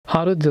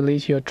How to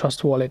delete your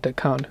Trust Wallet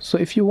account. So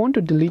if you want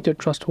to delete your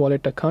Trust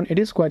Wallet account, it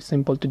is quite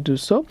simple to do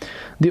so.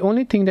 The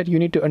only thing that you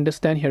need to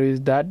understand here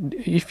is that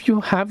if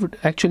you have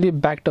actually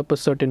backed up a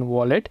certain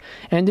wallet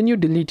and then you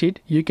delete it,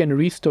 you can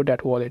restore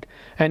that wallet.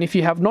 And if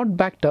you have not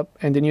backed up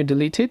and then you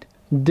delete it,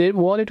 the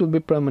wallet will be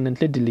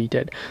permanently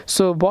deleted.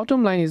 So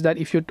bottom line is that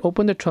if you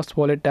open the Trust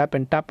Wallet tab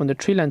and tap on the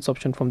three lines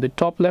option from the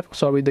top left,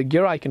 the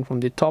gear icon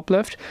from the top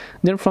left,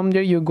 then from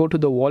there you go to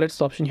the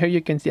wallets option. Here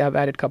you can see I've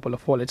added a couple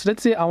of wallets.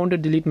 Let's say I want to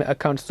delete my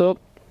account. So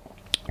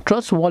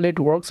Trust Wallet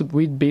works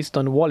based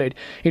on wallet.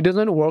 It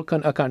doesn't work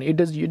on account. It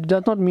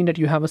does not mean that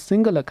you have a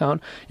single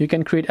account. You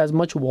can create as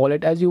much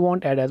wallet as you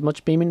want, add as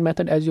much payment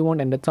method as you want,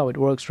 and that's how it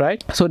works,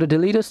 right? So to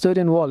delete a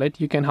certain wallet,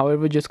 you can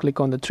however just click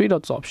on the three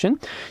dots option.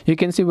 You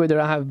can see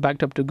whether I have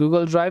backed up to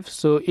Google Drive.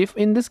 So if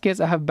in this case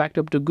I have backed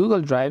up to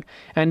Google Drive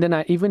and then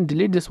I even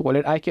delete this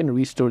wallet, I can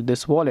restore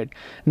this wallet.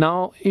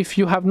 Now if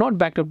you have not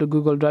backed up to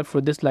Google Drive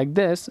for this like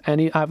this, and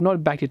I have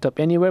not backed it up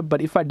anywhere,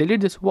 but if I delete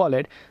this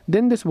wallet,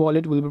 then this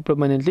wallet will be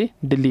permanently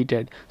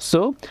deleted.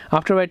 So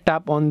after I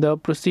tap on the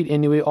proceed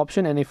anyway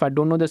option, and if I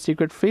don't know the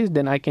secret phrase,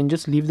 then I can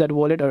just leave that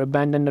wallet or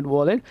abandon that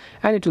wallet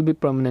and it will be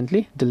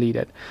permanently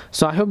deleted.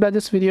 So I hope that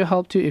this video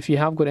helped you. If you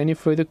have got any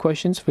further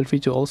questions, feel free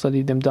to also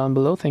leave them down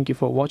below. Thank you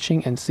for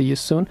watching and see you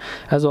soon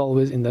as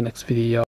always in the next video.